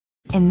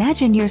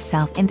Imagine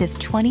yourself in this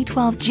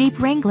 2012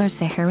 Jeep Wrangler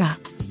Sahara.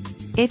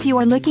 If you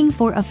are looking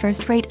for a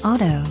first-rate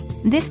auto,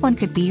 this one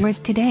could be yours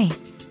today.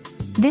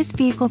 This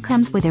vehicle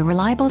comes with a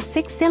reliable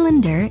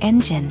 6-cylinder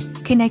engine,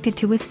 connected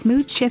to a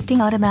smooth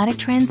shifting automatic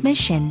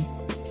transmission.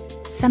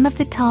 Some of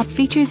the top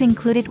features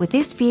included with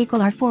this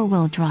vehicle are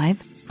 4-wheel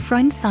drive,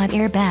 front side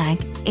airbag,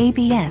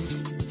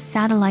 ABS,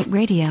 satellite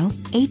radio,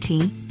 AT,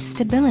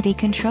 stability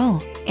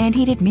control, and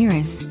heated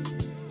mirrors.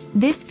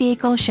 This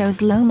vehicle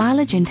shows low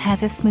mileage and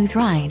has a smooth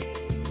ride.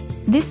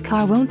 This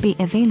car won't be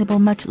available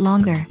much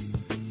longer.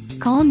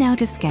 Call now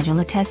to schedule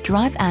a test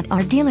drive at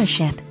our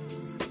dealership.